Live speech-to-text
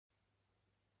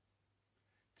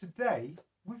Today,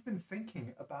 we've been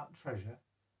thinking about treasure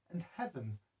and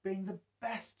heaven being the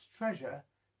best treasure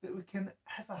that we can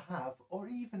ever have or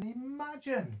even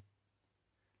imagine.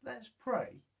 Let's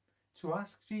pray to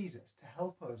ask Jesus to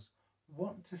help us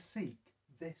want to seek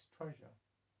this treasure.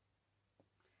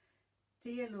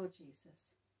 Dear Lord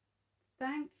Jesus,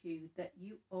 thank you that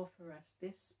you offer us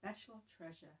this special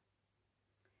treasure.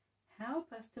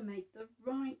 Help us to make the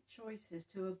right choices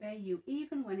to obey you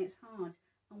even when it's hard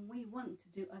and we want to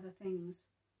do other things.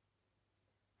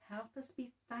 Help us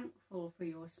be thankful for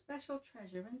your special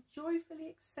treasure and joyfully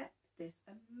accept this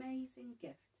amazing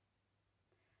gift.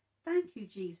 Thank you,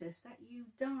 Jesus, that you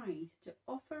died to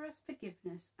offer us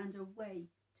forgiveness and a way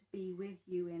to be with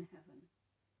you in heaven.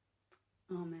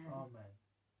 Amen. Amen.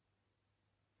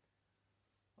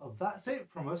 Well, that's it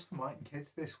from us for Myton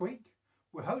Kids this week.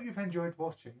 We hope you've enjoyed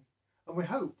watching, and we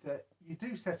hope that you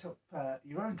do set up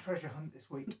your own treasure hunt this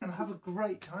week and have a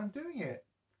great time doing it.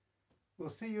 We'll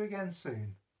see you again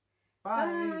soon. Bye.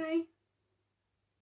 Bye.